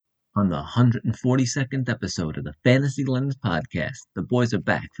On the 142nd episode of the Fantasy Lens podcast, the boys are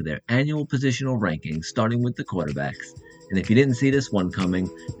back for their annual positional rankings, starting with the quarterbacks. And if you didn't see this one coming,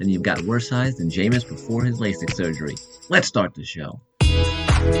 then you've got worse eyes than Jameis before his LASIK surgery. Let's start the show.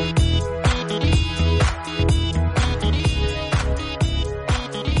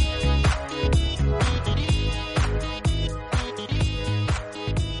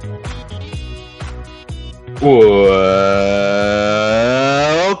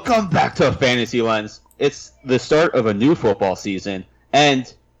 Welcome back to Fantasy Lens. It's the start of a new football season,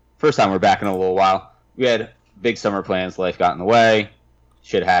 and first time we're back in a little while. We had big summer plans, life got in the way,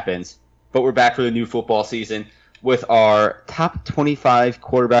 shit happens, but we're back for the new football season with our top 25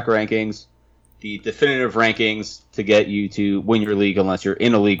 quarterback rankings, the definitive rankings to get you to win your league unless you're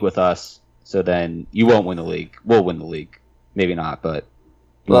in a league with us, so then you won't win the league. We'll win the league. Maybe not, but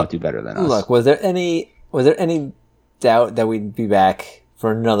you won't do better than us. Look, was there any doubt that we'd be back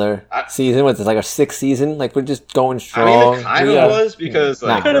for another season? What's this, like our sixth season? Like, we're just going strong. I mean, it kind of was because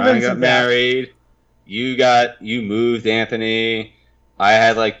like Ryan got married, you moved, Anthony. I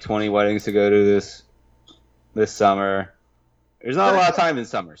had like 20 weddings to go to this summer. There's not a lot of time in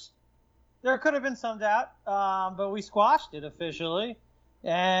summers. There could have been some doubt, but we squashed it officially,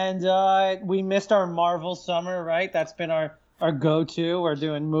 and we missed our Marvel summer. Right, that's been our go-to. We're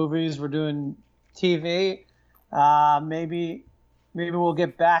doing movies. We're doing TV. Maybe we'll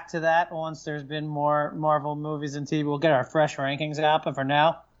get back to that once there's been more Marvel movies and TV. We'll get our fresh rankings out, but for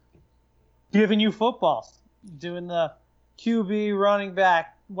now, giving you footballs, doing the QB, running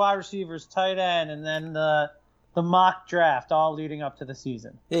back, wide receivers, tight end, and then the mock draft, all leading up to the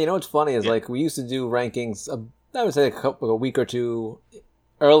season. Yeah, you know what's funny is like we used to do rankings. I would say a week or two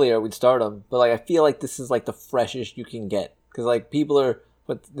earlier we'd start them, but like I feel like this is like the freshest you can get because like people are.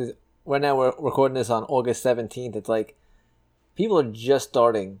 But right now we're recording this on August 17th. It's like people are just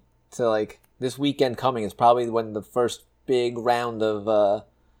starting to like this weekend coming is probably when the first big round of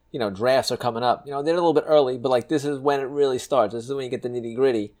drafts are coming up. You know, they're a little bit early, but like this is when it really starts. This is when you get the nitty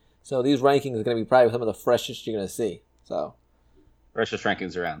gritty. So these rankings are going to be probably some of the freshest you're going to see. So freshest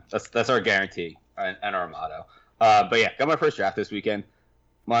rankings around. That's our guarantee and our motto. But yeah, got my first draft this weekend.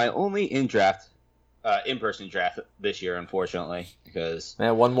 My only in-person draft this year, unfortunately, because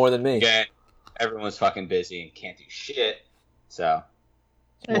one more than me. Again, everyone's fucking busy and can't do shit. So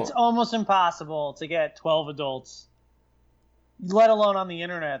it's almost impossible to get 12 adults, let alone on the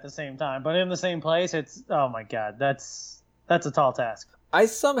internet at the same time. But in the same place, it's oh my god, that's a tall task. I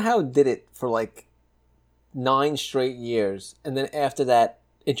somehow did it for like 9 straight years, and then after that,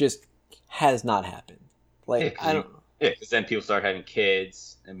 it just has not happened. Like I don't. Yeah, because then people start having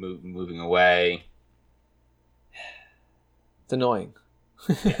kids and moving away. It's annoying.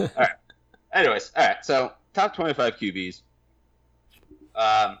 Yeah. All right. Anyways, all right. So top 25 QBs.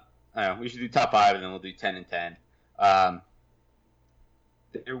 I don't know. We should do top 5, and then we'll do 10 and 10.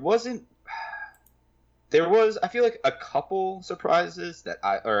 There was. I feel like a couple surprises that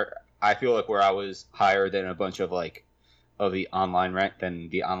I feel like where I was higher than a bunch of the online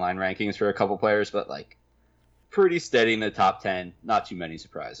rankings for a couple players, but like pretty steady in the top 10. Not too many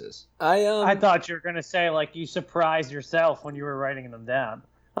surprises. I thought you were gonna say like you surprised yourself when you were writing them down.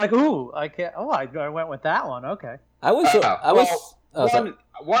 Like, ooh, I can't. Oh, I went with that one. Okay. I was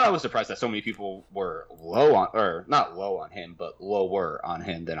surprised that so many people were not low on him, but lower on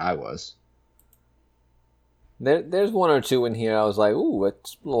him than I was. There's one or two in here I was like, ooh,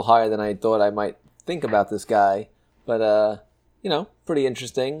 it's a little higher than I thought I might think about this guy. But, pretty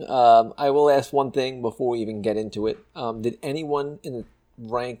interesting. I will ask one thing before we even get into it. Did anyone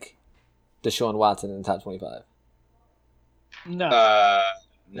rank Deshaun Watson in the top 25? No.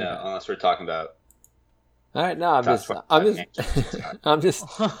 No, unless we're talking about... All right, no, I'm just.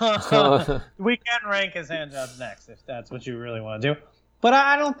 We can rank his hand jobs next if that's what you really want to do. But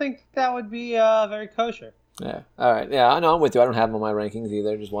I don't think that would be very kosher. Yeah. All right. Yeah, I know. I'm with you. I don't have him on my rankings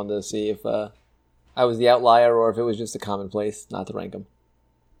either. Just wanted to see if I was the outlier or if it was just a commonplace not to rank him.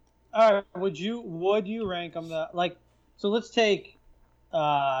 All right. Would you rank him so let's take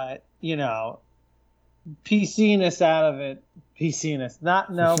PC-ness out of it. PC-ness. Not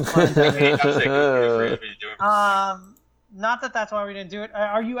that's why we didn't do it.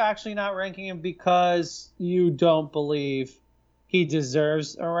 Are you actually not ranking him because you don't believe he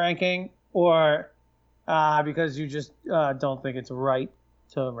deserves a ranking, or because you just don't think it's right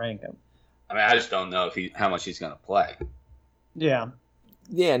to rank him? I mean, I just don't know how much he's going to play. Yeah.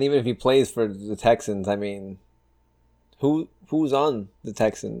 Yeah, and even if he plays for the Texans, I mean, who's on the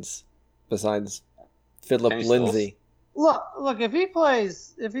Texans besides Philip Lindsay? Look. If he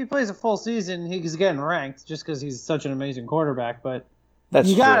plays a full season, he's getting ranked just because he's such an amazing quarterback. But That's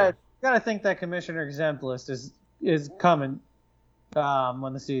you true. gotta think that commissioner exempt list is coming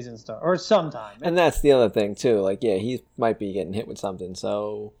when the season starts or sometime. And that's the other thing too. Like, yeah, he might be getting hit with something,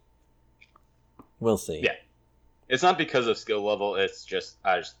 so we'll see. Yeah. It's not because of skill level. It's just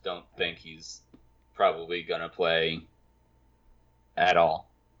I just don't think he's probably gonna play at all.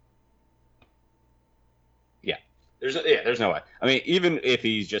 There's no way. I mean, even if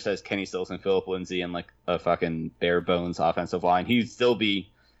he just has Kenny Stills and Philip Lindsay and like a fucking bare bones offensive line, he'd still be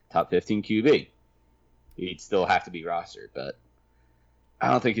top 15 QB. He'd still have to be rostered, but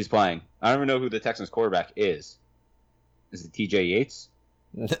I don't think he's playing. I don't even know who the Texans quarterback is. Is it TJ Yates?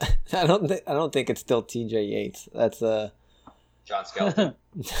 I don't think it's still TJ Yates. That's John Skelton.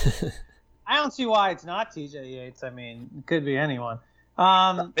 I don't see why it's not TJ Yates. I mean, it could be anyone.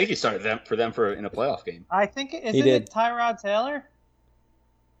 I think he started in a playoff game. I think it Tyrod Taylor?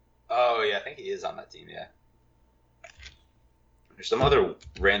 Oh yeah, I think he is on that team. Yeah. There's some other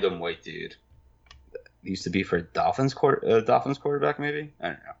random white dude. He used to be for Dolphins quarterback, maybe. I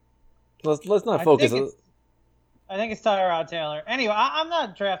don't know. Let's not focus. I think it's Tyrod Taylor. Anyway, I'm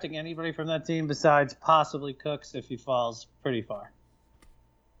not drafting anybody from that team besides possibly Cooks if he falls pretty far.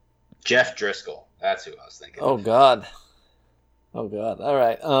 Jeff Driscoll. That's who I was thinking. Oh God. All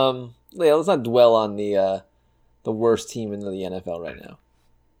right. Yeah, let's not dwell on the worst team in the NFL right now.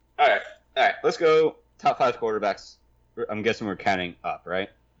 All right. Let's go top 5 quarterbacks. I'm guessing we're counting up, right?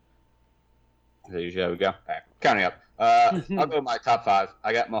 Is that usually how we go? All right, counting up. I'll go my top 5.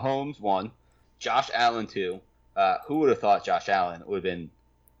 I got Mahomes 1, Josh Allen 2. Who would have thought Josh Allen would have been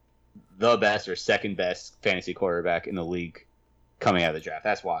the best or second best fantasy quarterback in the league coming out of the draft?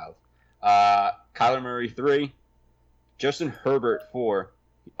 That's wild. Kyler Murray 3. Justin Herbert 4.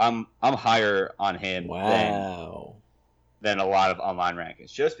 I'm higher on him than a lot of online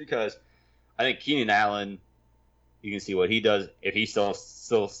rankings, just because I think Keenan Allen, you can see what he does. If he still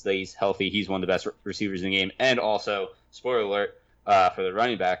stays healthy, he's one of the best receivers in the game. And also, spoiler alert, for the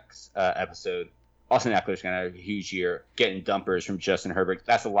running backs episode, Austin Eckler's going to have a huge year getting dumpers from Justin Herbert.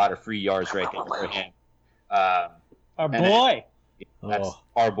 That's a lot of free yards right there for him. Our boy. That's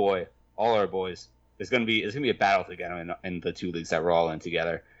our boy. All our boys. It's gonna be a battle to get him in the 2 leagues that we're all in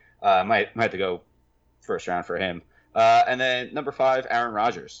together. Might have to go first round for him. And then number 5, Aaron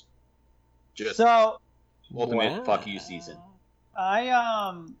Rodgers. Just ultimate fuck you season.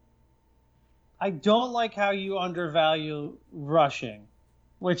 I don't like how you undervalue rushing,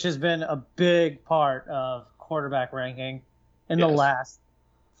 which has been a big part of quarterback ranking in the last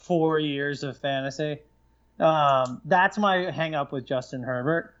 4 years of fantasy. That's my hang up with Justin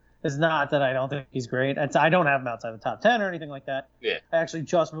Herbert. It's not that I don't think he's great. I don't have him outside the top 10 or anything like that. Yeah. I actually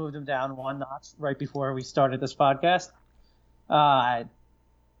just moved him down 1 notch right before we started this podcast. But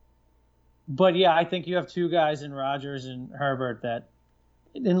yeah, I think you have 2 guys in Rodgers and Herbert that,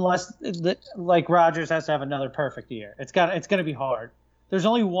 unless like Rodgers has to have another perfect year, it's going to be hard. There's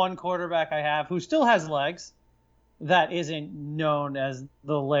only 1 quarterback I have who still has legs that isn't known as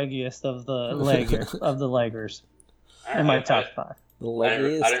the leggiest of the leggers in my top 5. I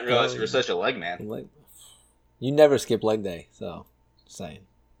didn't realize you were such a leg man. You never skip leg day, so just saying.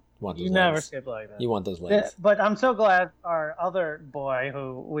 You never skip leg day. You want those legs. But I'm so glad our other boy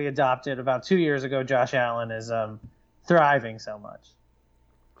who we adopted about 2 years ago, Josh Allen, is thriving so much.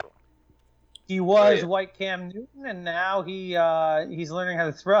 He was white Cam Newton, and now he's learning how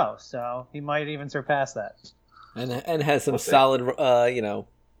to throw, so he might even surpass that. And has some solid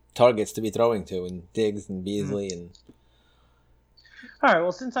targets to be throwing to, and Diggs and Beasley and. All right,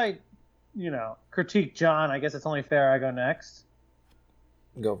 well, since I, critique John, I guess it's only fair I go next.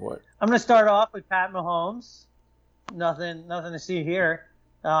 Go for it. I'm going to start off with Pat Mahomes. Nothing to see here.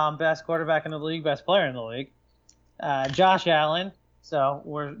 Best quarterback in the league, best player in the league. Josh Allen, so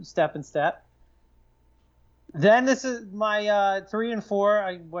we're step and step. Then this is my 3 and 4.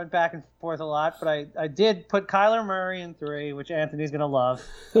 I went back and forth a lot, but I did put Kyler Murray in 3, which Anthony's going to love.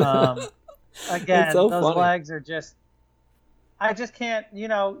 Again, those funny. Legs are just... I just can't,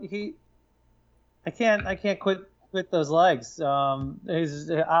 I can't quit those legs.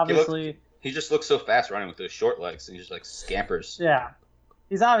 He's obviously... He just looks so fast running with those short legs, and he just, scampers. Yeah.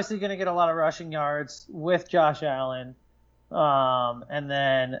 He's obviously going to get a lot of rushing yards with Josh Allen. And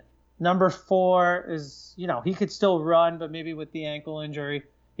then number 4 is, he could still run, but maybe with the ankle injury,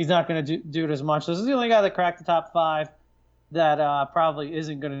 he's not going to do it as much. This is the only guy that cracked the top 5 that probably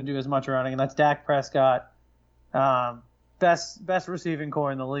isn't going to do as much running, and that's Dak Prescott. Best receiving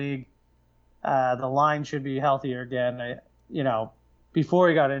core in the league. The line should be healthier again. Before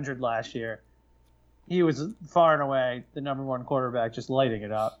he got injured last year, he was far and away the number 1 quarterback, just lighting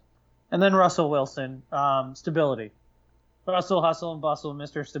it up. And then Russell Wilson, stability. Russell, hustle and bustle,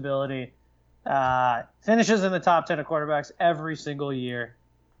 Mr. Stability. Finishes in the top 10 of quarterbacks every single year.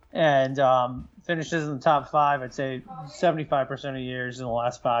 And finishes in the top 5, I'd say 75% of years in the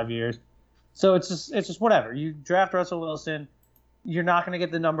last 5 years. So it's just whatever. You draft Russell Wilson, you're not going to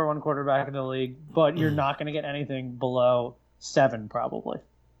get the number 1 quarterback in the league, but you're not going to get anything below 7 probably.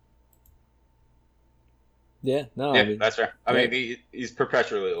 Yeah, no, Yeah, I mean, that's fair. I mean, he's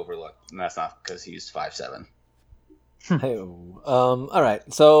perpetually overlooked, and that's not because he's 5'7". all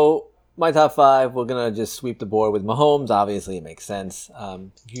right. So my top 5, we're gonna just sweep the board with Mahomes. Obviously, it makes sense.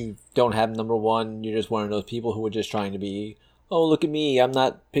 You don't have number 1. You're just one of those people who are just trying to be, oh, look at me. I'm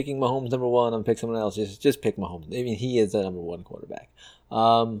not picking Mahomes number 1. I'm picking someone else. Just pick Mahomes. I mean, he is the number 1 quarterback.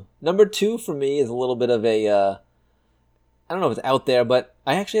 Number 2 for me is a little bit of a, I don't know if it's out there, but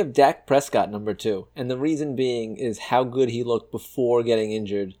I actually have Dak Prescott number 2. And the reason being is how good he looked before getting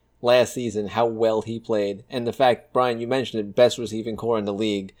injured last season, how well he played. And the fact, Brian, you mentioned it, best receiving core in the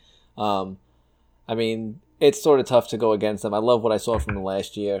league. I mean, it's sort of tough to go against them. I love what I saw from him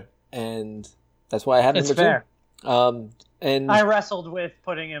last year. And that's why I have him number 2. It's fair. And I wrestled with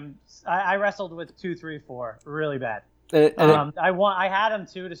putting him. I wrestled with 2, 3, 4 really bad. I had him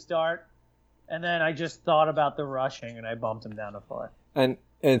 2 to start, and then I just thought about the rushing, and I bumped him down to 4. And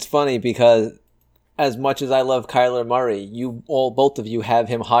it's funny because as much as I love Kyler Murray, both of you have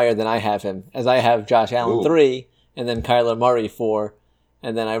him higher than I have him, as I have Josh Allen 3, and then Kyler Murray 4,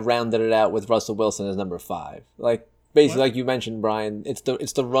 and then I rounded it out with Russell Wilson as number 5. Like basically, like you mentioned, Brian, it's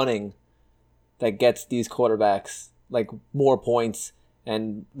the running that gets these quarterbacks like more points,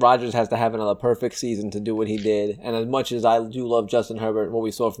 and Rodgers has to have another perfect season to do what he did. And as much as I do love Justin Herbert, what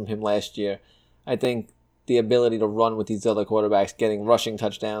we saw from him last year, I think the ability to run with these other quarterbacks, getting rushing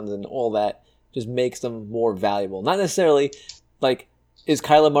touchdowns and all that, just makes them more valuable. Not necessarily, like, is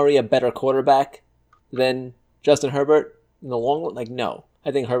Kyler Murray a better quarterback than Justin Herbert in the long run? Like, no.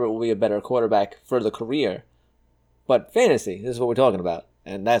 I think Herbert will be a better quarterback for the career. But fantasy, this is what we're talking about.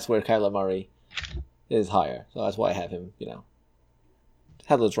 And that's where Kyler Murray is higher. So that's why I have him,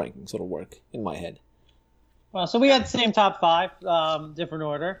 how those rankings sort of work in my head. Well, so we had the same top 5, different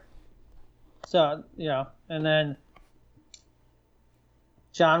order. So, and then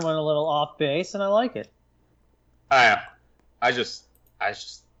John went a little off base, and I like it. I just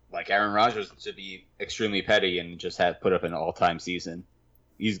like Aaron Rodgers to be extremely petty and just put up an all-time season.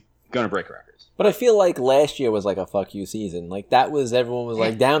 He's gonna break records. But I feel like last year was like a fuck you season. Like that was everyone was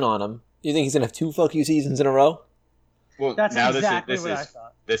like down on him. You think he's gonna have 2 fuck you seasons in a row? Well, that's now exactly this what is I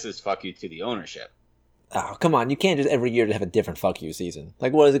thought. This is fuck you to the ownership. Oh, come on! You can't just every year have a different fuck you season.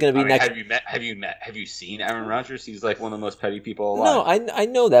 Like, what is it going to be next? Have you seen Aaron Rodgers? He's like one of the most petty people No, alive. I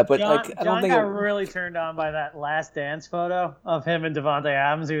know that, but John, like, I don't think John got really turned on by that Last Dance photo of him and Devontae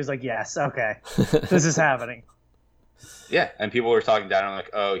Adams. He was like, "Yes, okay, this is happening." Yeah, and people were talking down. I'm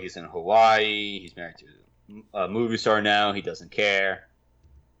like, "Oh, he's in Hawaii. He's married to a movie star now. He doesn't care."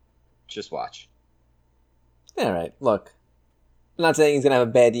 Just watch. All right, look. I'm not saying he's going to have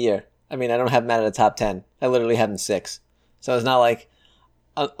a bad year. I mean, I don't have him out of the top 10. I literally have him 6. So it's not like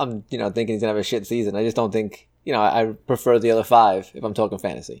I'm thinking he's going to have a shit season. I just don't think, I prefer the other 5 if I'm talking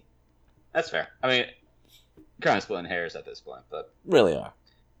fantasy. That's fair. I mean, kind of splitting hairs at this point, but really are.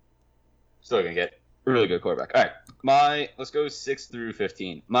 Still going to get a really good quarterback. All right, let's go 6 through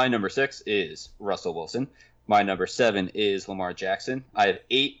 15. My number 6 is Russell Wilson. My number 7 is Lamar Jackson. I have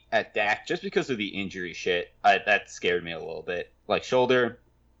 8 at Dak just because of the injury shit. That scared me a little bit. Like shoulder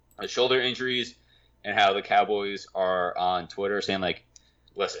injuries, and how the Cowboys are on Twitter saying like,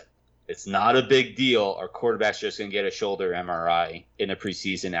 listen, it's not a big deal. Our quarterback's just going to get a shoulder MRI in a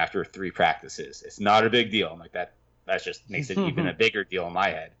preseason after 3 practices. It's not a big deal. I'm like, that just makes it even a bigger deal in my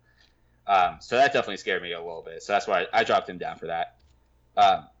head. So that definitely scared me a little bit. So that's why I dropped him down for that.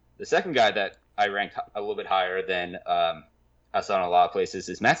 The second guy that I ranked a little bit higher than I saw in a lot of places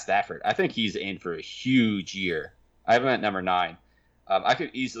is Matt Stafford. I think he's in for a huge year. I have him at number 9. I could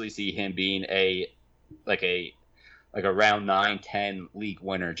easily see him being a round 9-10 league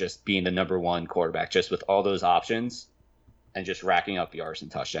winner, just being the number 1 quarterback, just with all those options and just racking up yards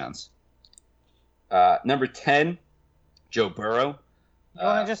and touchdowns. Number 10, Joe Burrow. You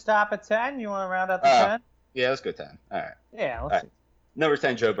want to just stop at 10? You want to round up to 10? Yeah, let's go 10. All right. Yeah, let's see. Number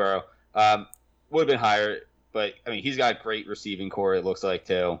 10, Joe Burrow. Would have been higher, but I mean, he's got a great receiving core, it looks like,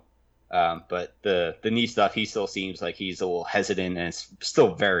 too. But the knee stuff, he still seems like he's a little hesitant, and it's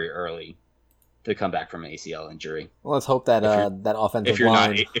still very early to come back from an ACL injury. Well, let's hope that that offensive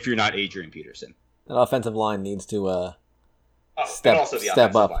line. If you're not Adrian Peterson, that offensive line needs to step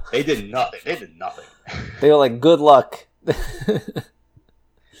up. Line. They did nothing. They were like, "Good luck."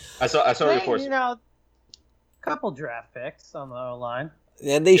 I saw reports. couple draft picks on the O line.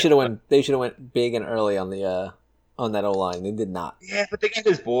 Yeah, they should have went. They should have went big and early on the on that O line. They did not. Yeah, but they got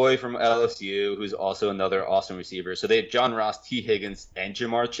this boy from LSU who's also another awesome receiver. So they have John Ross, T. Higgins, and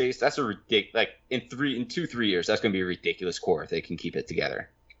Jamar Chase. That's a ridiculous. Like in 3 years, that's going to be a ridiculous core if they can keep it together.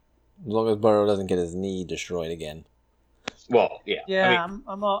 As long as Burrow doesn't get his knee destroyed again. Well, yeah. Yeah,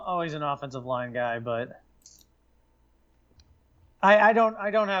 I'm always an offensive line guy, but I don't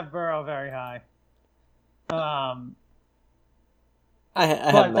have Burrow very high. I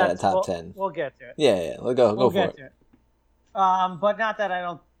have him at a top 10. We'll get to it. Yeah, we'll go for it. To it. But not that I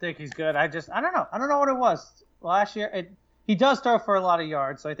don't think he's good. I don't know. I don't know what it was last year. He does throw for a lot of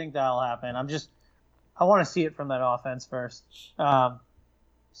yards, so I think that'll happen. I want to see it from that offense first.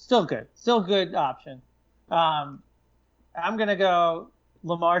 Still good option. I'm gonna go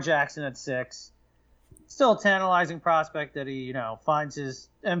Lamar Jackson at 6. Still a tantalizing prospect that he finds his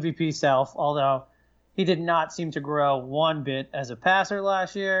MVP self, although he did not seem to grow one bit as a passer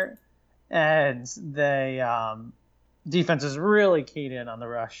last year, and they defense is really keyed in on the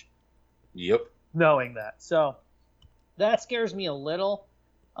rush. Yep. Knowing that, so that scares me a little.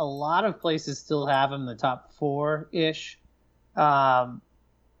 A lot of places still have him in the top 4-ish.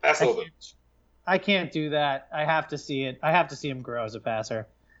 That's a little bit. I can't do that. I have to see it. I have to see him grow as a passer.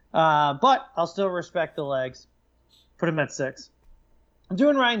 But I'll still respect the legs. Put him at 6. I'm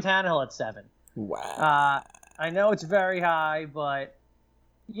doing Ryan Tannehill at 7. Wow. I know it's very high, but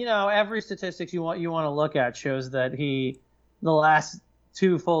every statistics you want to look at shows that he, the last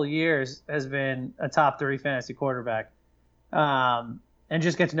 2 full years, has been a top 3 fantasy quarterback, and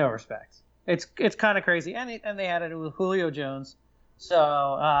just gets no respect. It's kind of crazy, and they had it with Julio Jones,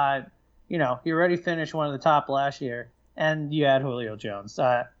 so he already finished one of the top last year, and you had Julio Jones.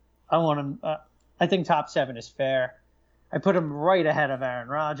 I want him. I think top 7 is fair. I put him right ahead of Aaron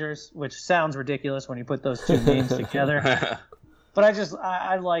Rodgers, which sounds ridiculous when you put those 2 names together. But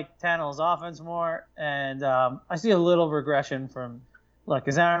I like Tannehill's offense more, and I see a little regression from,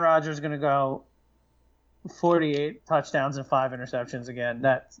 is Aaron Rodgers going to go 48 touchdowns and 5 interceptions again?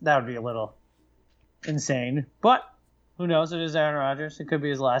 That would be a little insane. But who knows? It is Aaron Rodgers. It could be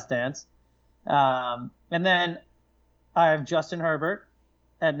his last dance. And then I have Justin Herbert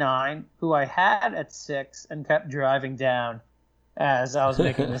at 9, who I had at 6 and kept driving down as I was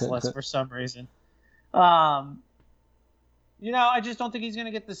making this list for some reason. I just don't think he's going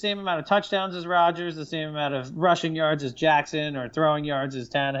to get the same amount of touchdowns as Rodgers, the same amount of rushing yards as Jackson, or throwing yards as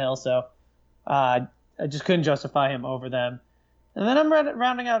Tannehill. So I just couldn't justify him over them. And then I'm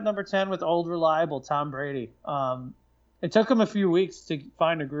rounding out number 10 with old, reliable Tom Brady. It took him a few weeks to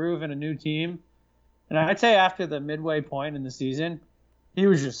find a groove in a new team. And I'd say after the midway point in the season, he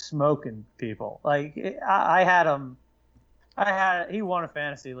was just smoking people. I had him. He won a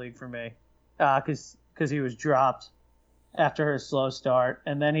fantasy league for me because he was dropped after his slow start,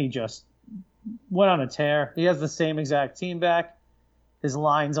 and then he just went on a tear. He has the same exact team back. His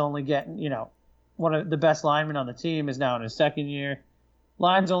line's only getting, one of the best linemen on the team is now in his 2nd year.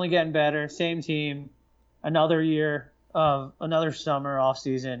 Line's only getting better. Same team. Another year of another summer off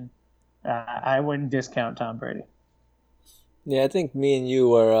season. I wouldn't discount Tom Brady. Yeah, I think me and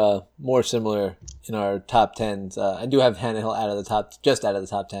you are more similar in our top 10s. I do have Tannehill out of the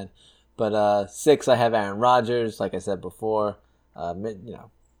top 10. But 6, I have Aaron Rodgers, like I said before.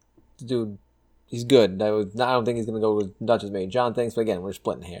 Dude, he's good. I don't think he's going to go with much as many John things, but again, we're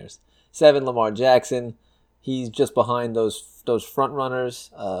splitting hairs. 7, Lamar Jackson. He's just behind those front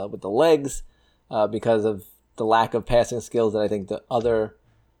runners with the legs because of the lack of passing skills that I think the other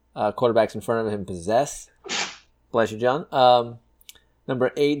quarterbacks in front of him possess. Bless you, John.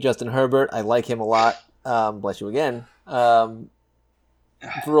 Number 8, Justin Herbert. I like him a lot. Bless you again.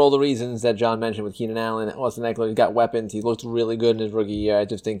 For all the reasons that John mentioned with Keenan Allen and Austin Eckler, he's got weapons. He looked really good in his rookie year. I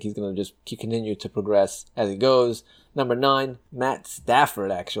just think he's going to just continue to progress as he goes. Number 9, Matt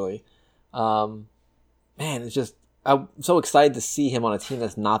Stafford, actually. It's just, I'm so excited to see him on a team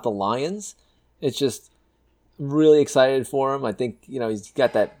that's not the Lions. It's just really excited for him. I think, he's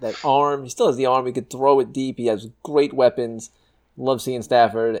got that arm. He still has the arm. He could throw it deep. He has great weapons. Love seeing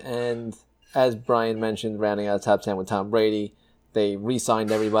Stafford. And as Brian mentioned, rounding out the top 10 with Tom Brady, they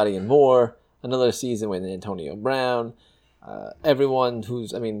re-signed everybody and more. Another season with Antonio Brown. Everyone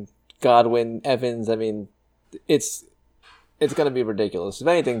Godwin, Evans. It's going to be ridiculous. If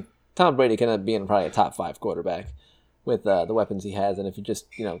anything, Tom Brady can be in probably a top 5 quarterback with the weapons he has. And if you just,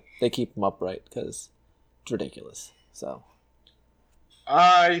 they keep him upright because it's ridiculous. So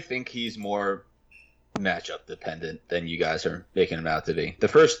I think he's more matchup dependent than you guys are making him out to be. The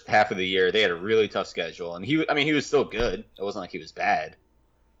first half of the year, they had a really tough schedule, and he was still good. It wasn't like he was bad,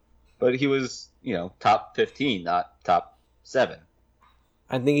 but he was, top 15, not top 7.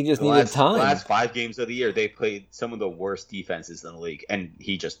 I think he just needed time. The last 5 games of the year, they played some of the worst defenses in the league, and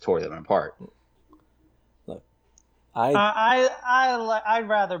he just tore them apart. Look, I'd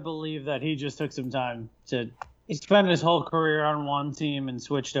rather believe that he just took some time to. He spent his whole career on one team and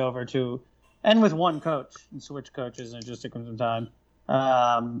switched over to, and with one coach, and switched coaches, and it just took him some time.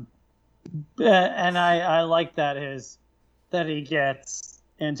 And I like that he gets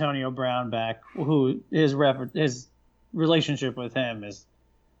Antonio Brown back, who his relationship with him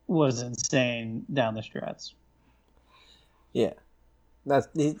was insane down the stretch. Yeah,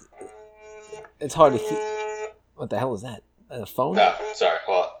 it's hard to keep. What the hell is that? A phone? No, sorry.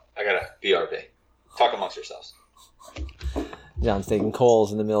 Well, I got a BRB. Talk amongst yourselves. John's taking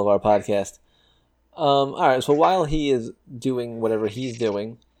calls in the middle of our podcast. All right, so while he is doing whatever he's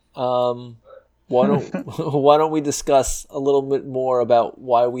doing, why don't we discuss a little bit more about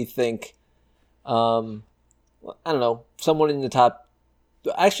why we think, I don't know, someone in the top.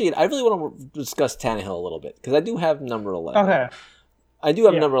 Actually, I really want to discuss Tannehill a little bit because I do have number 11. Okay. I do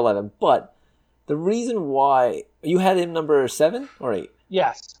have number 11, but the reason why you had him number 7 or 8?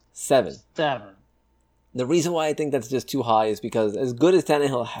 Yes. 7. 7. The reason why I think that's just too high is because as good as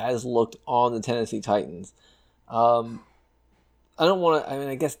Tannehill has looked on the Tennessee Titans, I don't want to. I mean,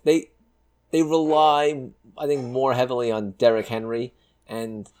 I guess they rely, I think, more heavily on Derrick Henry,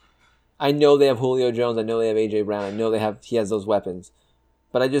 and I know they have Julio Jones, I know they have AJ Brown, I know he has those weapons,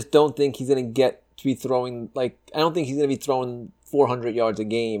 but I just don't think he's going to get to be throwing I don't think he's going to be throwing 400 yards a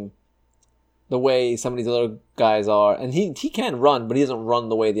game the way some of these other guys are, and he can run, but he doesn't run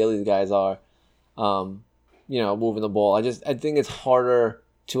the way the other guys are. Moving the ball. I think it's harder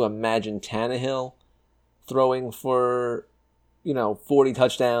to imagine Tannehill throwing for, 40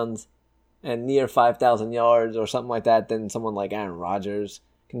 touchdowns and near 5,000 yards or something like that than someone like Aaron Rodgers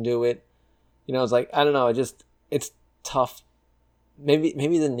can do it. It's like, I don't know. It's tough.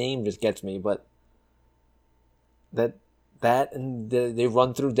 Maybe the name just gets me, but and they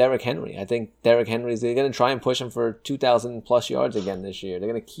run through Derrick Henry. I think Derrick Henry's, they're going to try and push him for 2,000 plus yards again this year. They're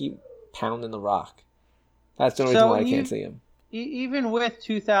going to keep pounding the rock. That's the only reason why I can't see him. Even with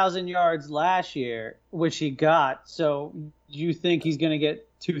 2,000 yards last year, which he got, so you think he's going to get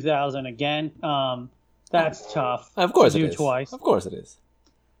 2,000 again? That's tough. Of course to it do is. Twice. Of course it is.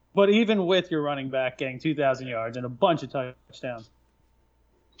 But even with your running back getting 2,000 yards and a bunch of touchdowns,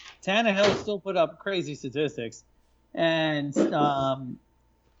 Tannehill still put up crazy statistics. And okay,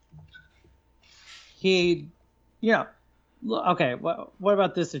 what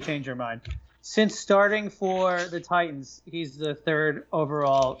about this to change your mind? Since starting for the Titans, he's the 3rd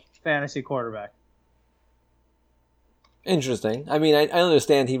overall fantasy quarterback. Interesting. I mean, I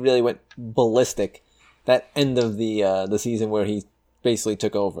understand he really went ballistic that end of the season where he basically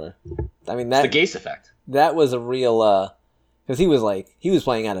took over. I mean, the Gase effect. That was a real because he was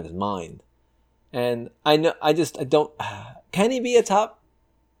playing out of his mind, and I don't. Can he be a top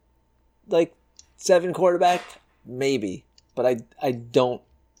 7 quarterback? Maybe, but I'd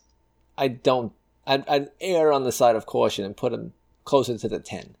err on the side of caution and put him closer to the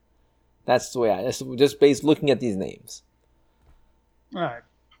 10. That's the way just based looking at these names. All right.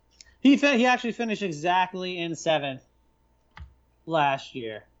 He actually finished exactly in 7th last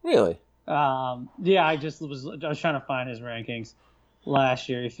year. Really? Yeah, I was trying to find his rankings. Last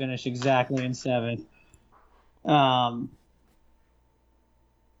year he finished exactly in 7th.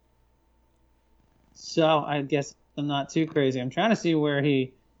 So I guess I'm not too crazy. I'm trying to see where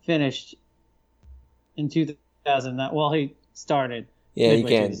he finished in 2000. Well, he started. Yeah, you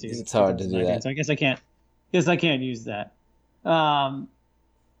can't. It's hard to do that. So I guess I can't use that. But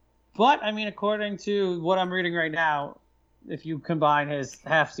I mean, according to what I'm reading right now, if you combine his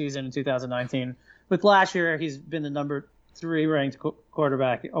half season in 2019 with last year, he's been the number 3 ranked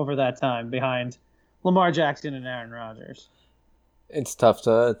quarterback over that time, behind Lamar Jackson and Aaron Rodgers. It's tough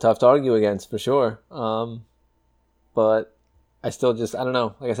to argue against for sure. But I still I don't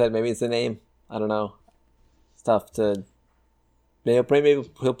know. Like I said, maybe it's the name. I don't know. It's tough to. Maybe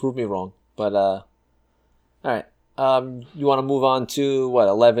he'll prove me wrong. But all right. You want to move on to what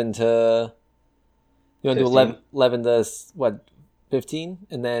 11 to? You want to do 11 to what 15,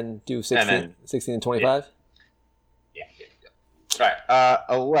 and then do 16 and 25. Yeah. All right.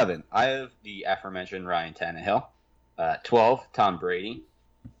 11. I have the aforementioned Ryan Tannehill. 12. Tom Brady.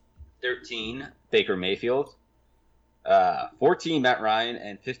 13. Baker Mayfield. 14. Matt Ryan,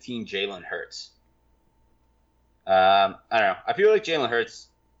 and 15. Jalen Hurts. I don't know. I feel like Jalen Hurts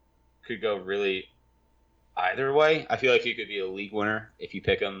could go really either way. I feel like he could be a league winner if you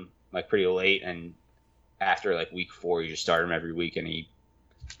pick him pretty late, and after week 4 you just start him every week and he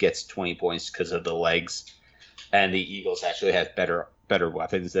gets 20 points because of the legs, and the Eagles actually have better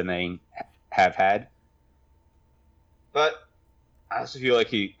weapons than they have had. But I also feel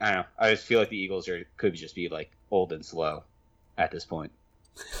like I don't know. I just feel like the Eagles could just be like old and slow at this point.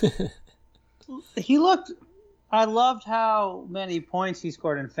 I loved how many points he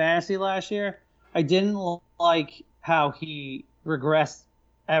scored in fantasy last year. I didn't like how he regressed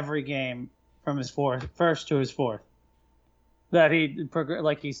every game from his first to his fourth. That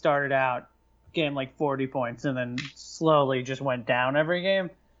he started out getting like 40 points and then slowly just went down every game.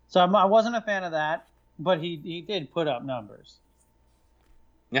 So I wasn't a fan of that, but he did put up numbers.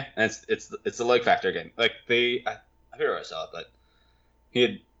 Yeah, and it's the leg factor again. Like I forget where I saw it, but he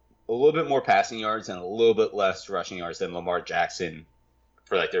had a little bit more passing yards and a little bit less rushing yards than Lamar Jackson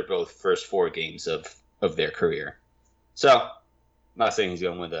for like their both first 4 games of their career. So, I'm not saying he's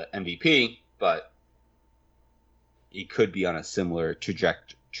going to win the MVP, but he could be on a similar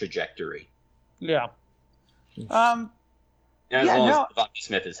trajectory. Yeah. And as long as Devontae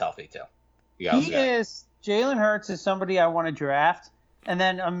Smith is healthy too. Jalen Hurts is somebody I want to draft and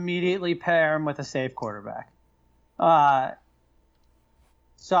then immediately pair him with a safe quarterback.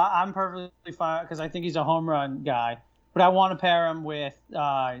 So I'm perfectly fine because I think he's a home run guy, but I want to pair him with,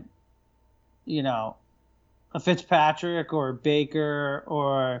 a Fitzpatrick or Baker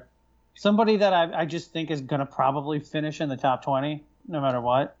or somebody that I just think is going to probably finish in the top 20 no matter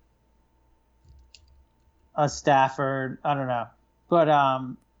what. A Stafford, I don't know. But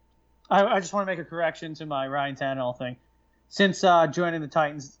I just want to make a correction to my Ryan Tannehill thing. Since joining the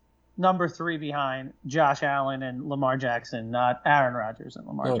Titans, number 3 behind Josh Allen and Lamar Jackson, not Aaron Rodgers and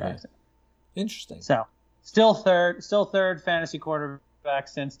Lamar Jackson. Interesting. So still third fantasy quarterback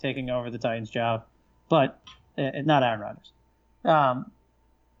since taking over the Titans job, but not Aaron Rodgers.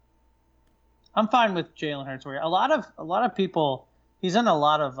 I'm fine with Jalen Hurts. A lot of people, he's in a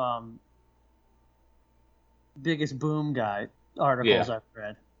lot of biggest boom guy articles I've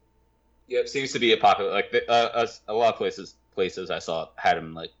read. Yeah, it seems to be a popular a lot of places I saw had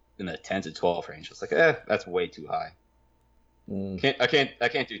him like in the 10 to 12 range. I was like, that's way too high. I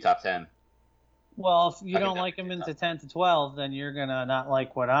can't do top 10. Well, if you don't like him into 10 to 12, then you're gonna not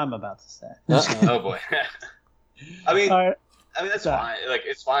like what I'm about to say. Oh boy. I mean that's fine. Like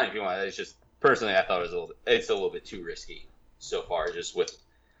it's fine if you want. It's just personally I thought it's a little bit too risky so far, just with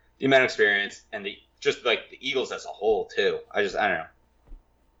the amount of experience and the Eagles as a whole too. I don't know.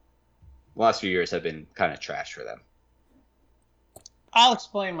 The last few years have been kind of trash for them. I'll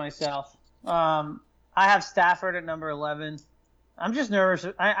explain myself. I have Stafford at number 11. I'm just nervous.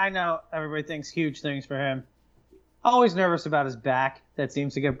 I know everybody thinks huge things for him. Always nervous about his back that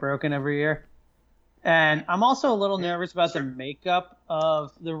seems to get broken every year. And I'm also a little nervous about the makeup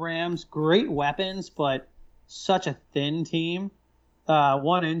of the Rams. Great weapons, but such a thin team.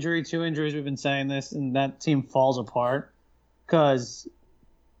 1 injury, 2 injuries, we've been saying this, and that team falls apart because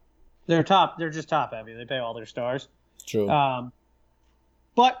they're just top heavy. They pay all their stars. True.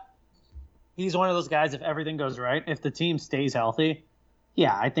 But he's one of those guys, if everything goes right, if the team stays healthy,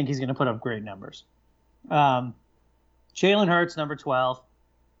 I think he's going to put up great numbers. Jalen Hurts, number 12.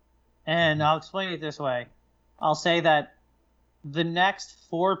 And I'll explain it this way. I'll say that the next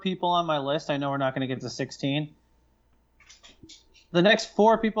 4 people on my list, I know we're not going to get to 16. The next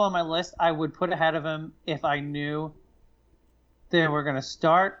 4 people on my list, I would put ahead of him if I knew they were going to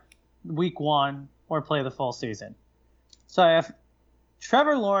start week 1 or play the full season. So I have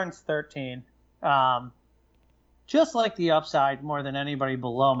Trevor Lawrence, 13. Just like the upside more than anybody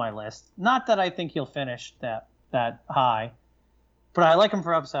below my list. Not that I think he'll finish that high, but I like him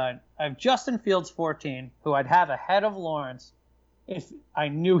for upside. I have Justin Fields, 14, who I'd have ahead of Lawrence if I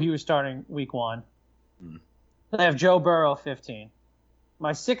knew he was starting week 1. I have Joe Burrow, 15.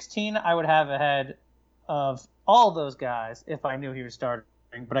 My 16 I would have ahead of all those guys if I knew he was starting,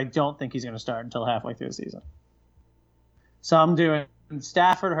 but I don't think he's going to start until halfway through the season. So I'm doing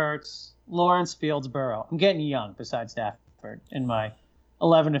Stafford, Hurts, Lawrence, Fields, Burrow. I'm getting young besides Stafford in my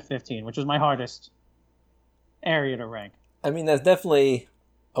 11 to 15, which was my hardest area to rank. I mean, that's definitely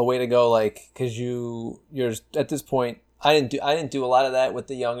a way to go, like, because you're at this point. I didn't do a lot of that with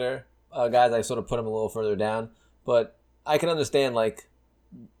the younger guys. I sort of put them a little further down, but I can understand like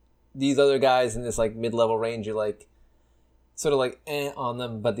these other guys in this like mid-level range. You're like sort of like on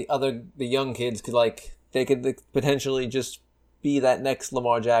them, but the young kids they could potentially just be that next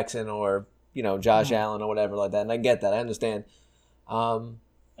Lamar Jackson or Josh Allen or whatever like that. And I get that. I understand. And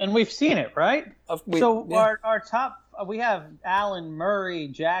we've seen it, right? Our top, we have Allen, Murray,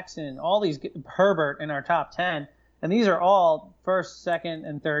 Jackson, all these, Herbert in our top 10. And these are all first, second,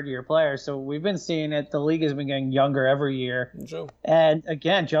 and third year players. So we've been seeing it. The league has been getting younger every year. True. And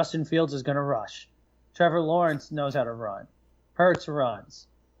again, Justin Fields is going to rush. Trevor Lawrence knows how to run. Hurts runs.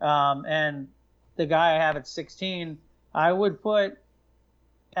 And the guy I have at 16, I would put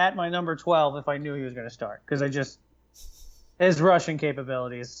at my number 12 if I knew he was going to start. Because his rushing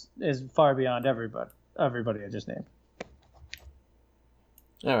capabilities is far beyond everybody I just named.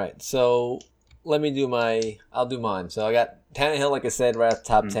 All right, so I'll do mine. So I got Tannehill, like I said, right at the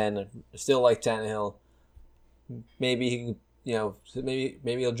top 10. I still like Tannehill. Maybe he maybe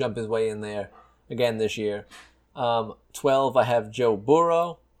he'll jump his way in there again this year. 12, I have Joe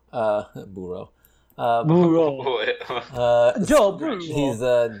Burrow. Joe Burrow. He's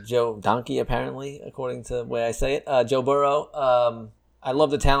Joe Donkey, apparently, according to the way I say it. Joe Burrow. I love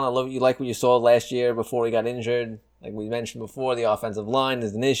the talent. You like what you saw last year before he got injured. Like we mentioned before, the offensive line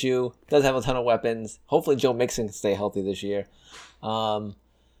is an issue. Does have a ton of weapons. Hopefully, Joe Mixon can stay healthy this year,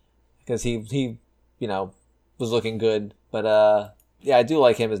 because he was looking good. But yeah, I do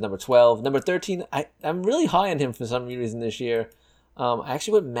like him as number 12. Number 13, I'm really high on him for some reason this year. I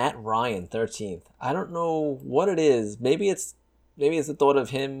actually went Matt Ryan 13th. I don't know what it is. Maybe it's the thought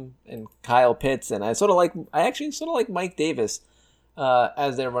of him and Kyle Pitts, and I actually sort of like Mike Davis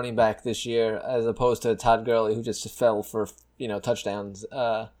as their running back this year, as opposed to Todd Gurley, who just fell for touchdowns,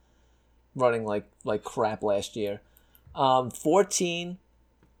 running like crap last year. 14,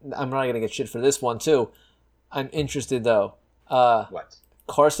 I'm not gonna get shit for this one too. I'm interested though. What?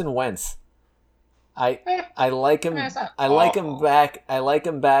 Carson Wentz. I like him. I like him back. I like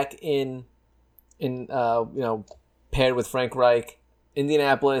him back in paired with Frank Reich.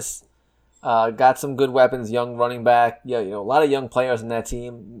 Indianapolis got some good weapons. Young running back. Yeah, a lot of young players in that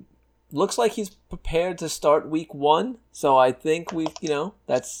team. Looks like he's prepared to start week 1. So I think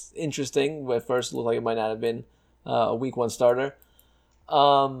that's interesting. At first, it looked like it might not have been a week 1 starter.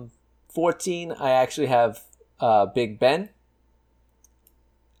 14, I actually have Big Ben.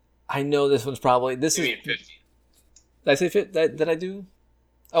 I know this one's probably... You mean 15. Did I say 15? Did I do...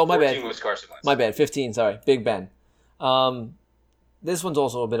 Oh, my bad. 14 was Carson Wentz. My bad. 15, sorry. Big Ben. This one's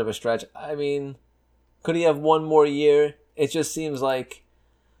also a bit of a stretch. I mean, could he have one more year? It just seems like...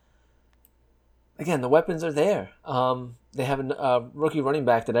 Again, the weapons are there. They have a rookie running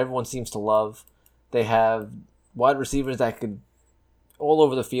back that everyone seems to love. They have wide receivers that could... all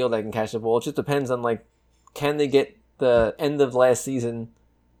over the field that can catch the ball. It just depends on, can they get the end of last season...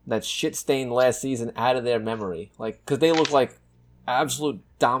 that shit-stained last season out of their memory. Because they look like absolute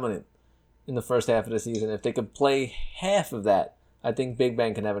dominant in the first half of the season. If they could play half of that, I think Big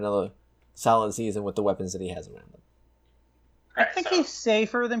Ben can have another solid season with the weapons that he has around him. I think he's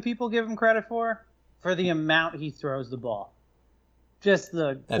safer than people give him credit for the amount he throws the ball. Just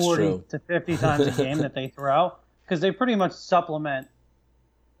the 40 to 50 times a game that they throw. Because they pretty much supplement.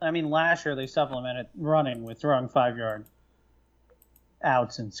 I mean, last year they supplemented running with throwing 5-yard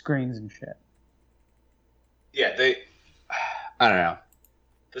outs and screens and shit. Yeah, I don't know.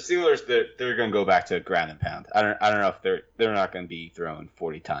 The Steelers, they're going to go back to ground and pound. I don't know if they're not going to be throwing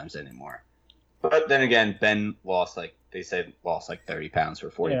 40 times anymore. But then again, Ben lost 30 pounds for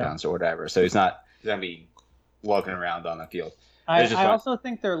 40 pounds or whatever. So he's not going to be walking around on the field. I also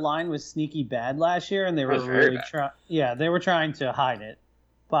think their line was sneaky bad last year, and they were really they were trying to hide it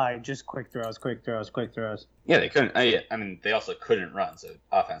by just quick throws. Yeah, they couldn't. I mean, they also couldn't run. So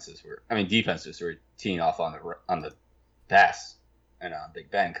defenses were teeing off on the pass and on Big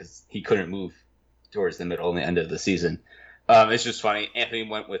Ben because he couldn't move towards the middle and the end of the season. It's just funny. Anthony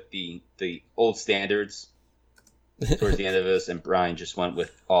went with the old standards towards the end of this, and Brian just went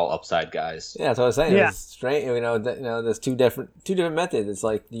with all upside guys. Yeah, that's what I was saying. Yeah. It's strange. There's two different methods. It's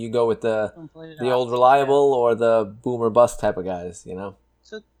like you go with the old reliable or the boomer bust type of guys.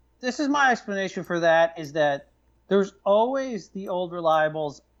 So this is my explanation for that: is that there's always the old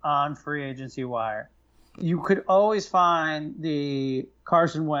reliables on free agency wire. You could always find the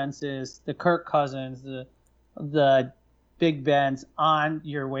Carson Wentz's, the Kirk Cousins, the Big Bens on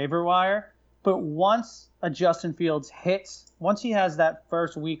your waiver wire. But once a Justin Fields hits, once he has that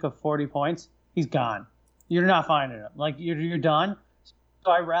first week of 40 points, he's gone. You're not finding him. You're done.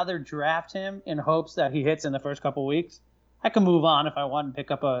 So I'd rather draft him in hopes that he hits in the first couple weeks. I can move on if I want and pick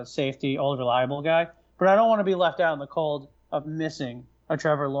up a safety, old reliable guy. But I don't want to be left out in the cold of missing a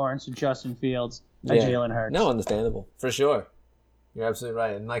Trevor Lawrence, a Justin Fields, a Jalen Hurts. No, understandable. For sure. You're absolutely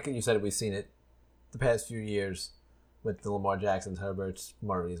right. And like you said, we've seen it the past few years with the Lamar Jacksons, Herberts,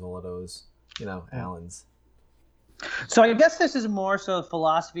 Murrays, all of those, Allens. So I guess this is more so the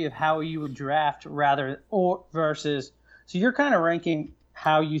philosophy of how you would draft versus. So you're kind of ranking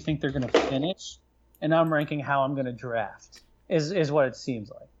how you think they're going to finish and I'm ranking how I'm going to draft. Is what it seems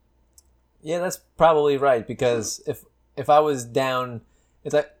like. Yeah, that's probably right, because if I was down,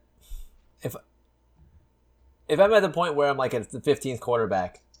 it's like if I'm at the point where I'm like at the 15th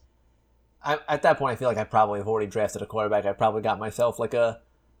quarterback, at that point I feel like I probably have already drafted a quarterback. I probably got myself like a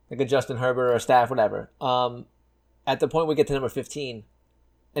Justin Herbert or a Staff, whatever. At the point we get to number 15,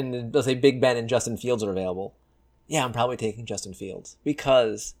 and let's say Big Ben and Justin Fields are available, yeah, I'm probably taking Justin Fields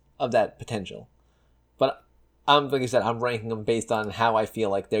because of that potential. But like you said, I'm ranking them based on how I feel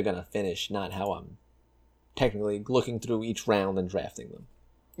like they're gonna finish, not how I'm technically looking through each round and drafting them.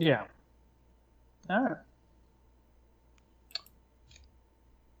 Yeah. All right.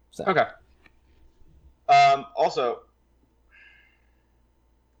 So. Okay. Also,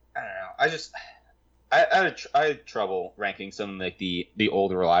 I don't know. I had trouble ranking some like the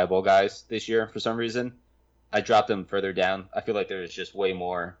old reliable guys this year for some reason. I dropped them further down. I feel like there's just way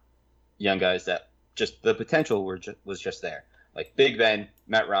more young guys that just the potential was just there. Like Big Ben,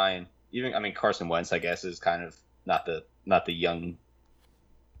 Matt Ryan, even Carson Wentz, I guess, is kind of not the young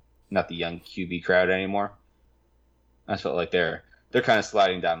QB crowd anymore. I felt like they're kind of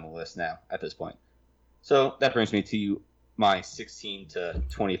sliding down the list now at this point. So that brings me to my 16 to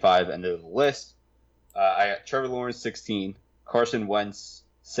 25 end of the list. I got Trevor Lawrence 16, Carson Wentz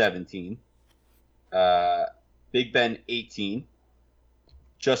 17, Big Ben 18,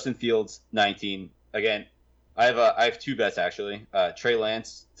 Justin Fields 19. Again, I have two bets actually. Trey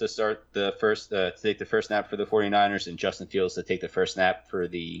Lance to start to take the first snap for the 49ers, and Justin Fields to take the first snap for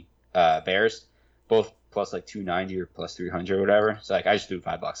the Bears. Both plus like 290 or plus 300 or whatever. So like I just threw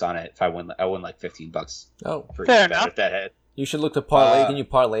 $5 on it. If I win like $15. Oh, for fair each bet enough. if that hit. you should look to parlay. Can you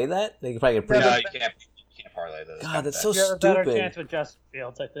parlay that? They can probably get pretty. No, you can't parlay those. God, that's so You have a better stupid. chance with Justin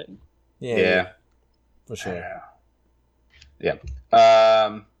Fields, I think. Yeah, for sure. Yeah.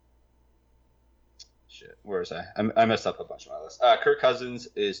 Shit. Where was I? I messed up a bunch of my list. Kirk Cousins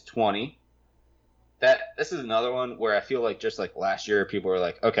is 20. This is another one where I feel like just like last year, people were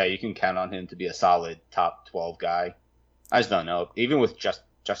like, okay, you can count on him to be a solid top 12 guy. I just don't know. Even with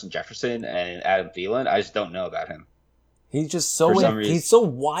Justin Jefferson and Adam Thielen, I just don't know about him. He's just he's so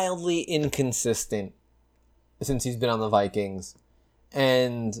wildly inconsistent since he's been on the Vikings,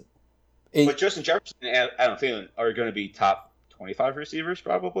 But Justin Jefferson and Adam Thielen are going to be top 25 receivers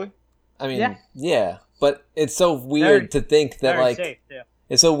probably. I mean, yeah, but it's so weird to think that Very like safe, yeah.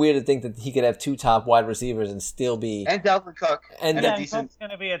 it's so weird to think that he could have two top wide receivers and still be. And Dalvin Cook. And a Yeah, decent. Cook's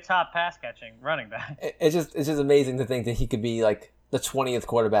going to be a top pass catching running back. It's just amazing to think that he could be like the 20th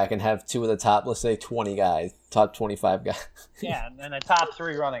quarterback and have two of the top, let's say 20 guys, top 25 guys. Yeah, and a top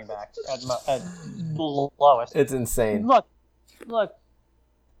 3 running back at lowest. It's insane. Look,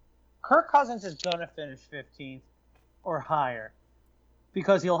 Kirk Cousins is going to finish 15th or higher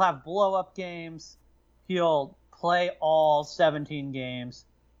because he'll have blow-up games. He'll play all 17 games.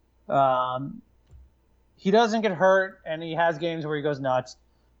 He doesn't get hurt, and he has games where he goes nuts.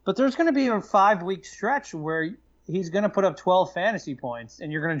 But there's going to be a 5-week stretch where he's going to put up 12 fantasy points,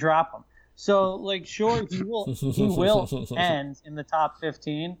 and you're going to drop him. So, like, sure, he will end in the top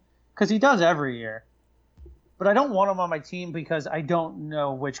 15 because he does every year. But I don't want him on my team because I don't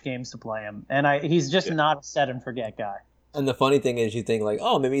know which games to play him, and he's just not a set and forget guy. And the funny thing is, you think like,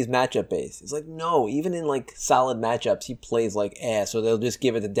 oh, maybe he's matchup based. It's like, no, even in like solid matchups, he plays like ass. So they'll just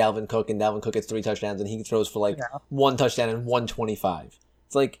give it to Dalvin Cook, and Dalvin Cook gets 3 touchdowns, and he throws for like 1 touchdown and 125.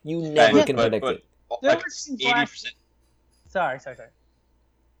 It's like you never can predict it. Like 80%. Sorry.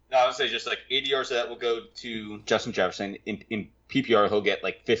 No, I would say just like 80 yards of that will go to Justin Jefferson. In PPR, he'll get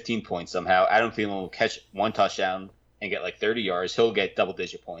like 15 points somehow. Adam Thielen will catch 1 touchdown and get like 30 yards. He'll get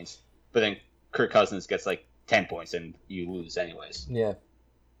double-digit points. But then Kirk Cousins gets like 10 points and you lose anyways. Yeah.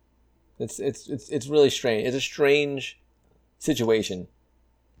 It's really strange. It's a strange situation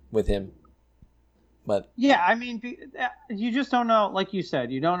with him. But yeah, I mean, you just don't know. Like you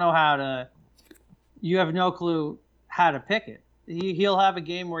said, you don't know how to. You have no clue how to pick it. He'll have a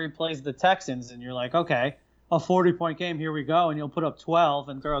game where he plays the Texans, and you're like, okay, a 40-point game, here we go, and he'll put up 12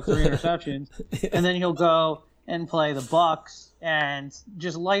 and throw 3 interceptions, and then he'll go and play the Bucks and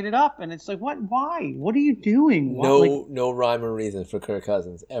just light it up, and it's like, what? Why? What are you doing? No rhyme or reason for Kirk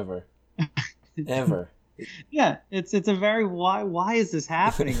Cousins ever, ever. Yeah, it's a very why is this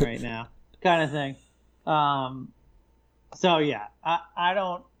happening right now kind of thing. So yeah, I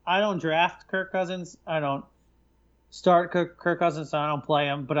don't draft Kirk Cousins. I don't start Kirk Cousins, so I don't play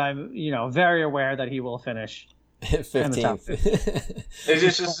him. But I'm very aware that he will finish 15th.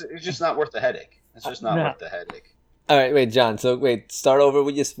 It's just not worth the headache. It's just not worth the headache. All right, wait, John. So start over.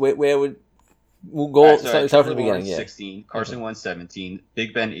 We'll go. Right, start from the beginning. 16, Carson Wentz 17,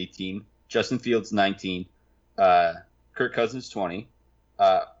 Big Ben 18, Justin Fields 19, Kirk Cousins 20,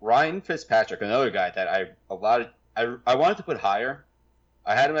 Ryan Fitzpatrick, another guy that I wanted to put higher.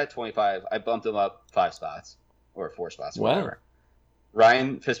 I had him at 25. I bumped him up 5 spots or 4 spots, or whatever.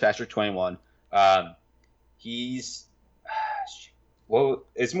 Ryan Fitzpatrick 21. He's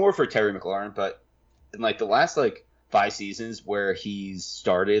it's more for Terry McLaurin, but in like the last 5 seasons where he's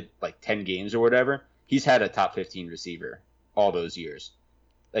started 10 games or whatever, he's had a top 15 receiver all those years.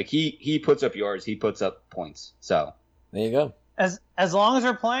 Like he puts up yards, he puts up points. So there you go. As long as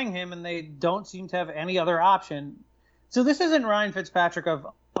they're playing him and they don't seem to have any other option. So this isn't Ryan Fitzpatrick of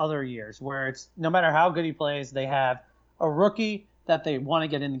other years where it's no matter how good he plays, they have a rookie that they want to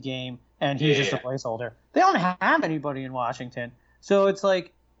get in the game and he's just a placeholder. They don't have anybody in Washington. So it's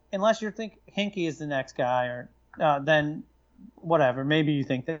like, unless you think Hinkie is the next guy, or then whatever. Maybe you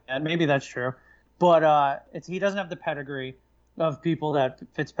think that. Maybe that's true. But he doesn't have the pedigree of people that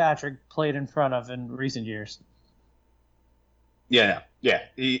Fitzpatrick played in front of in recent years. Yeah.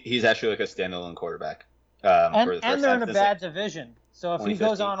 He's actually a standalone quarterback. And they're in a bad division. So if he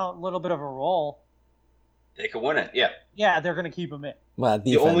goes on a little bit of a roll, they could win it. Yeah. Yeah, they're going to keep him in. Well,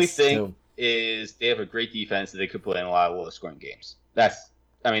 the only thing is they have a great defense that they could play in a lot of low-scoring games. That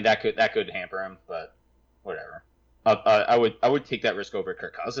could hamper him, but whatever. I would take that risk over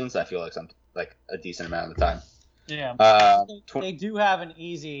Kirk Cousins. I feel like a decent amount of the time. Yeah. They do have an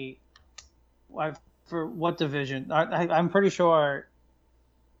easy. For what division? I'm pretty sure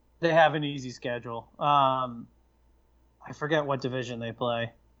they have an easy schedule. I forget what division they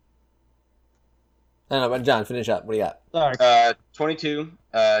play. I don't know, but John, finish up. What do you got? Sorry. 22,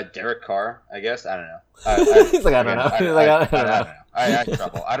 Derek Carr, I guess. I don't know. He's like, I don't know. I don't know. I had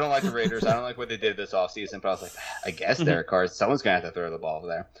trouble. I don't like the Raiders. I don't like what they did this offseason, but I was like, I guess Derek Carr, someone's going to have to throw the ball over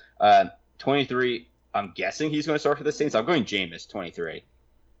there. 23, I'm guessing he's going to start for the Saints. I'm going Jameis, 23.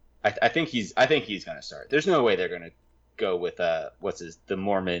 I think he's going to start. There's no way they're going to go with the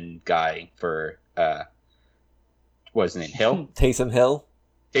Mormon guy for what's his name, Hill? Taysom Hill.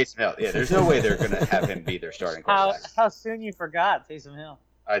 Taysom Hill. Yeah, there's no way they're going to have him be their starting quarterback. How soon you forgot Taysom Hill?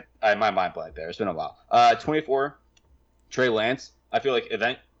 I my mind blanked there. It's been a while. 24, Trey Lance. I feel like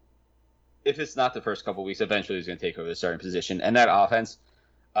if it's not the first couple weeks, eventually he's going to take over the starting position. And that offense,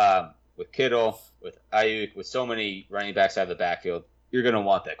 with Kittle, with Ayuk, with so many running backs out of the backfield, you're going to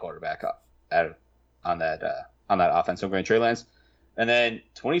want that quarterback up on that offense. So I'm going Trey Lance. And then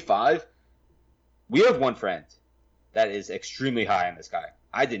 25, we have one friend that is extremely high on this guy.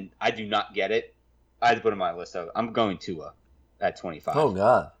 I do not get it. I had to put him on my list. I'm going Tua at 25. Oh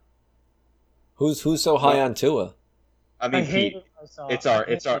God, who's so high on Tua? I mean, Pete, it's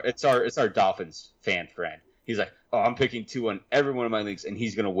our Dolphins fan friend. He's like, oh, I'm picking Tua in every one of my leagues, and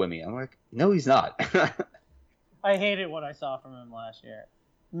he's gonna win me. I'm like, no, he's not. I hated what I saw from him last year.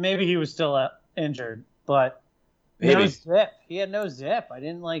 Maybe he was still injured, but no zip. He had no zip.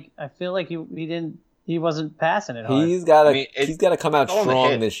 I feel like he wasn't passing it hard. He's got to come out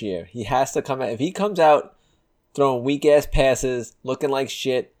strong this year. He has to come out. If he comes out throwing weak ass passes, looking like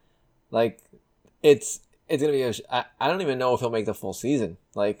shit, it's gonna be. I don't even know if he'll make the full season.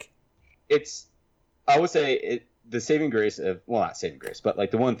 I would say the saving grace of, well, not saving grace,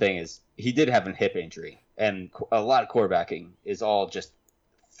 but the one thing is he did have a hip injury, and a lot of quarterbacking is all just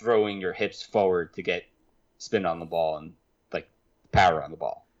throwing your hips forward to get spin on the ball and power on the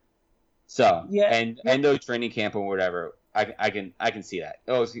ball. So yeah, and no training camp or whatever, I can see that.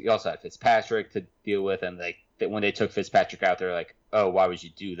 He also had Fitzpatrick to deal with, and when they took Fitzpatrick out, they're like, oh, why would you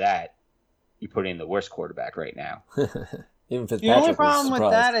do that? You put in the worst quarterback right now. Even Fitzpatrick. The only problem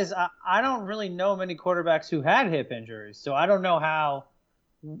with that is I don't really know many quarterbacks who had hip injuries, so I don't know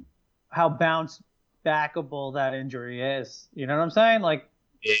how bounce backable that injury is. You know what I'm saying?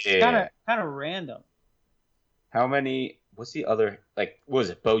 Kind of random. How many? What's the other? What was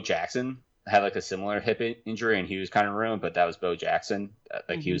it? Bo Jackson had a similar hip injury, and he was kind of ruined, but that was Bo Jackson.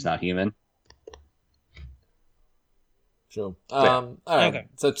 He was not human. Sure. All right. Okay.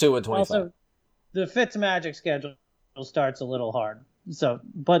 So 2 and 25. Also, the Fitzmagic schedule starts a little hard.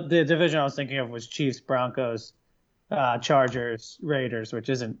 But the division I was thinking of was Chiefs, Broncos, Chargers, Raiders, which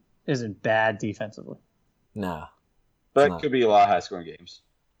isn't bad defensively. Nah. But it could be a lot of high-scoring games.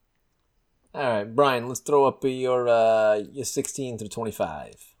 All right, Brian, let's throw up your 16 through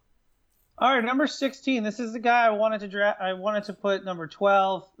 25. All right, number 16. This is the guy I wanted to draft. I wanted to put number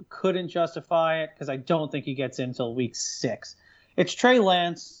 12. Couldn't justify it because I don't think he gets in until week 6. It's Trey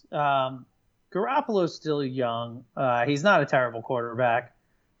Lance. Garoppolo's still young. He's not a terrible quarterback.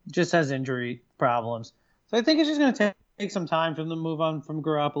 Just has injury problems. So I think it's just going to take some time for them to move on from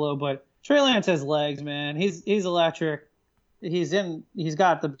Garoppolo. But Trey Lance has legs, man. He's electric. He's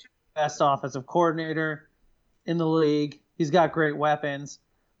got the best offensive coordinator in the league. He's got great weapons.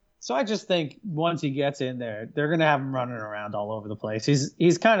 So I just think once he gets in there, they're going to have him running around all over the place.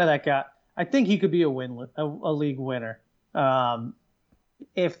 He's kind of that guy. I think he could be a league winner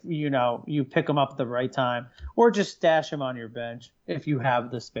if you pick him up at the right time, or just stash him on your bench if you have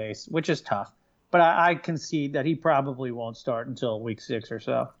the space, which is tough. But I concede that he probably won't start until week 6 or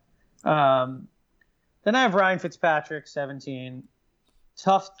so. Then I have Ryan Fitzpatrick, 17.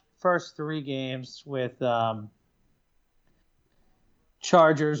 Tough first 3 games with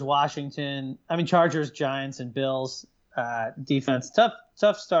Chargers, Giants, and Bills. Defense,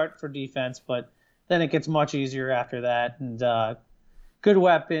 tough start for defense, but then it gets much easier after that. And good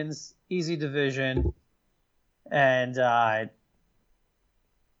weapons, easy division, and I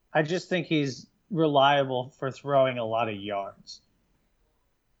just think he's reliable for throwing a lot of yards.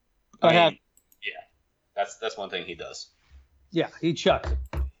 That's one thing he does. Yeah, he chucks it.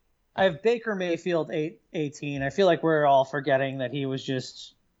 I have Baker Mayfield 18. I feel like we're all forgetting that he was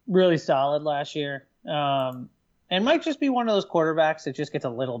just really solid last year. And might just be one of those quarterbacks that just gets a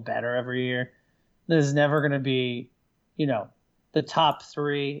little better every year. There's never going to be, the top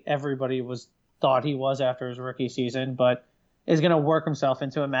 3 everybody thought he was after his rookie season, but is going to work himself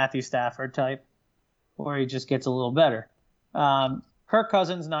into a Matthew Stafford type where he just gets a little better. Kirk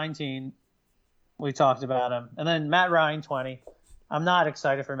Cousins 19. We talked about him. And then Matt Ryan 20. I'm not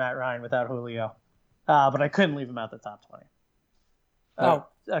excited for Matt Ryan without Julio, but I couldn't leave him out the top 20.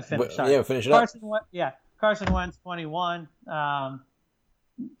 I finished. Sorry. Yeah, finish it up. Carson Wentz 21.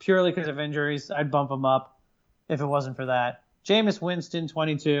 Purely because of injuries, I'd bump him up if it wasn't for that. Jameis Winston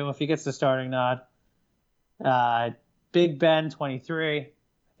 22 if he gets the starting nod. Big Ben 23. I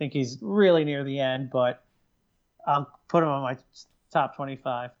think he's really near the end, but I'll put him on my top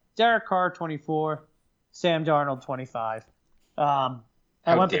 25. Derek Carr 24. Sam Darnold 25. How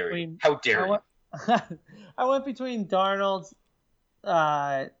dare you? I went between Darnold,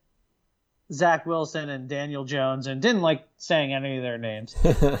 Zach Wilson, and Daniel Jones, and didn't like saying any of their names.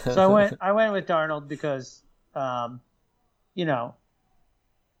 So I went with Darnold because,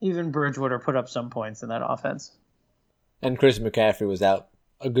 even Bridgewater put up some points in that offense. And Chris McCaffrey was out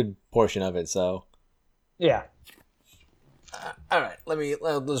a good portion of it, so. Yeah. All right,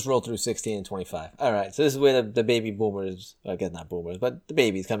 let's roll through 16 and 25. All right, so this is where the baby boomers, I guess not boomers, but the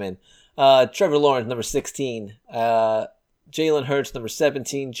babies come in. Trevor Lawrence, number 16. Jalen Hurts, number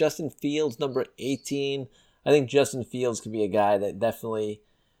 17. Justin Fields, number 18. I think Justin Fields could be a guy that definitely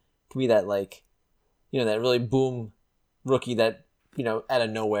could be that, that really boom rookie that, out of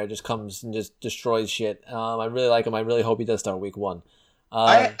nowhere just comes and just destroys shit. I really like him. I really hope he does start week 1.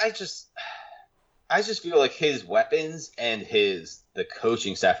 I just feel like his weapons and the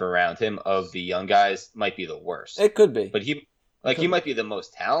coaching staff around him of the young guys might be the worst. It could be. But he might be the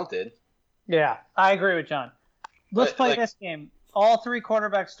most talented. Yeah, I agree with John. Let's play this game. All 3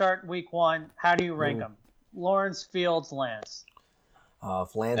 quarterbacks start week 1. How do you rank them? Lawrence, Fields, Lance.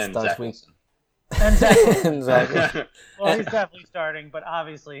 If Lance starts week... And Zach Wilson. Exactly. Well, he's definitely starting, but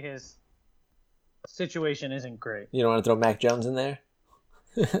obviously his situation isn't great. You don't want to throw Mac Jones in there?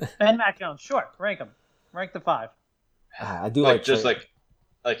 And Mac Jones, sure. Rank them. Rank the 5. I do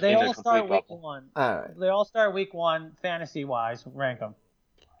they all start week 1. All right. They all start week 1 fantasy wise. Rank them.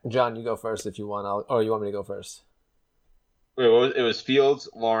 John, you go first if you want. Or you want me to go first? Wait, it was Fields,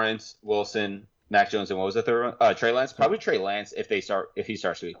 Lawrence, Wilson, Mac Jones, and what was the third one? Trey Lance. Probably Trey Lance if he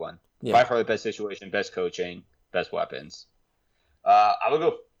starts week 1. Yeah. By far the best situation, best coaching, best weapons. I'm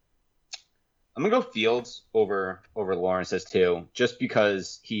gonna go Fields over Lawrence as 2, just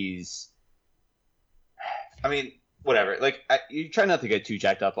because he's. I mean, whatever. You try not to get too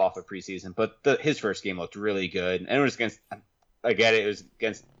jacked up off of preseason, but his first game looked really good, and it was against. I get it. It was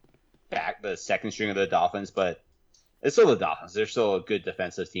against the second string of the Dolphins, but it's still the Dolphins. They're still a good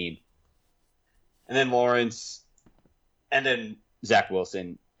defensive team. And then Lawrence, and then Zach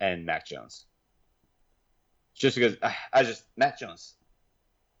Wilson and Mac Jones. Just because Mac Jones.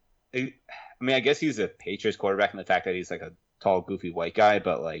 I guess he's a Patriots quarterback in the fact that he's like a tall, goofy white guy,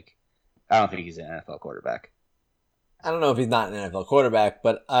 but I don't think he's an NFL quarterback. I don't know if he's not an NFL quarterback,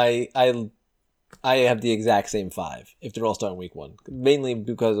 but I have the exact same 5 if they're all starting week 1. Mainly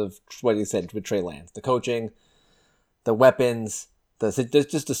because of what he said with Trey Lance. The coaching, the weapons,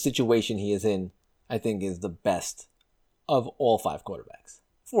 just the situation he is in, I think is the best of all 5 quarterbacks.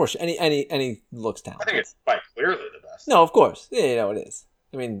 For sure. Any looks talented. I think it's by clearly the best. No, of course. Yeah, it is.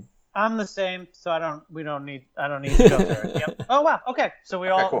 I mean, I'm the same, so I don't need to go through it. Yep. Oh wow. Okay. So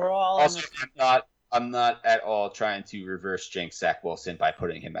we're all Also, I'm not at all trying to reverse jinx Zach Wilson by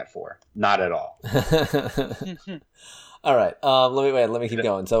putting him at 4. Not at all. All right. Let me keep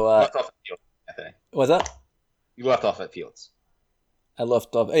going. So, left off at Fields, Anthony. what's up? You left off at Fields. I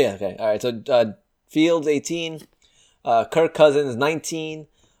left off. Oh, yeah. Okay. All right. So, Fields 18, Kirk Cousins 19.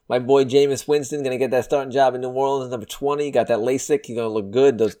 My boy Jameis Winston gonna get that starting job in New Orleans, number 20. Got that LASIK. He's gonna look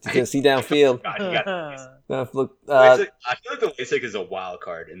good. He's gonna see downfield. God, you got Look, I feel like the LASIK is a wild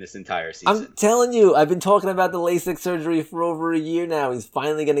card in this entire season. I'm telling you, I've been talking about the LASIK surgery for over a year now. He's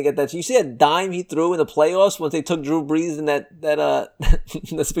finally gonna get that. You see that dime he threw in the playoffs once they took Drew Brees and that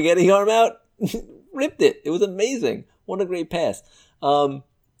the spaghetti arm out, ripped it. It was amazing. What a great pass. All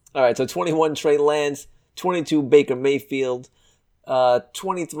right, so 21 Trey Lance, 22 Baker Mayfield.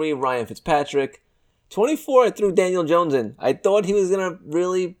 23 Ryan Fitzpatrick, 24 I threw Daniel Jones in. I thought he was gonna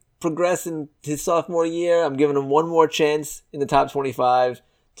really progress in his sophomore year. I'm giving him one more chance in the top 25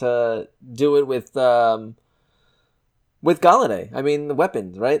 to do it with Galladay. I mean, the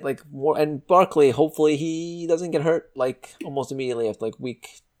weapons, right? Like more, and Barkley. Hopefully he doesn't get hurt like almost immediately after like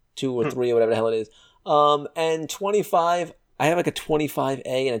week 2 or 3 or whatever the hell it is. And 25, I have like a 25A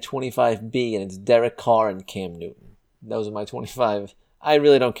and a 25B, and it's Derek Carr and Cam Newton. Those are my 25. I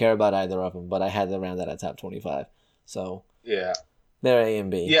really don't care about either of them, but I had to round that at top 25. So yeah, they're A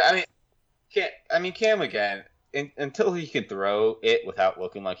and B. Yeah, Cam again. Until he can throw it without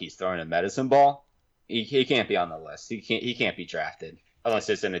looking like he's throwing a medicine ball, he can't be on the list. He can't be drafted unless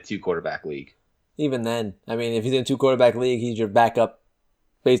it's in a 2-quarterback league. Even then, I mean, if he's in a 2-quarterback league, he's your backup.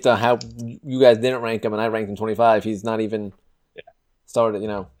 Based on how you guys didn't rank him, and I ranked him 25, he's not even started.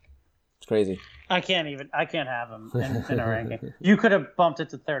 It's crazy. I can't have him in a ranking. You could have bumped it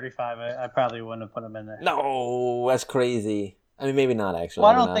to 35. I probably wouldn't have put him in there. No, that's crazy. I mean, maybe not actually.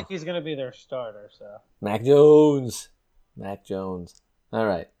 Well, I don't think he's going to be their starter. So Mac Jones. All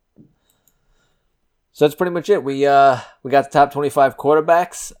right. So that's pretty much it. We got the top 25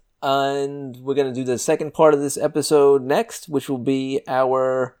 quarterbacks, and we're gonna do the second part of this episode next, which will be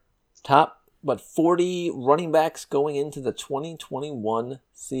our top 40 running backs going into the 2021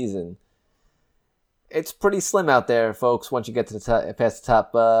 season. It's pretty slim out there, folks, once you get to past the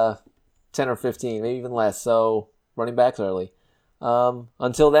top 10 or 15, maybe even less. So, running backs early.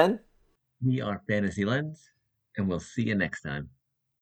 Until then, we are Fantasy Lens, and we'll see you next time.